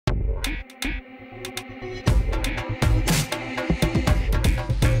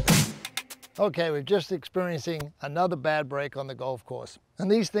Okay, we're just experiencing another bad break on the golf course. And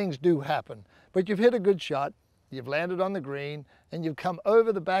these things do happen. But you've hit a good shot, you've landed on the green, and you've come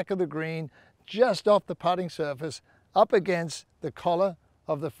over the back of the green, just off the putting surface, up against the collar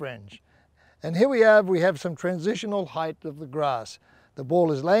of the fringe. And here we have some transitional height of the grass. The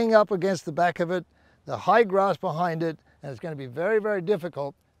ball is laying up against the back of it, the high grass behind it, and it's going to be very, very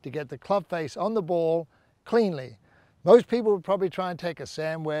difficult to get the club face on the ball cleanly. Most people would probably try and take a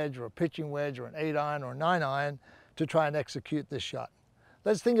sand wedge or a pitching wedge or an 8-iron or a 9-iron to try and execute this shot.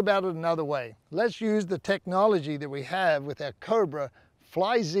 Let's think about it another way. Let's use the technology that we have with our Cobra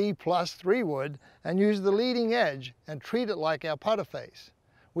Fly Z Plus 3-wood and use the leading edge and treat it like our putter face.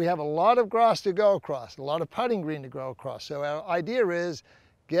 We have a lot of grass to go across, a lot of putting green to go across. So our idea is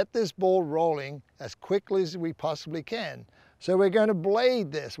get this ball rolling as quickly as we possibly can. So we're going to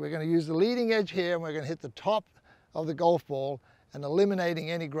blade this. We're going to use the leading edge here and we're going to hit the top of the golf ball and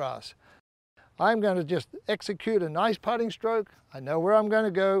eliminating any grass. I'm going to just execute a nice putting stroke. I know where I'm going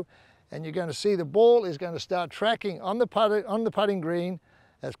to go, and you're going to see the ball is going to start tracking on the putting green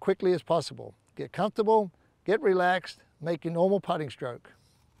as quickly as possible. Get comfortable, get relaxed, make your normal putting stroke.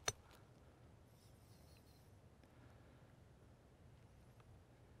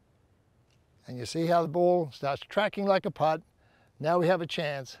 And you see how the ball starts tracking like a putt. Now we have a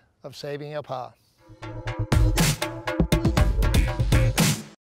chance of saving our par.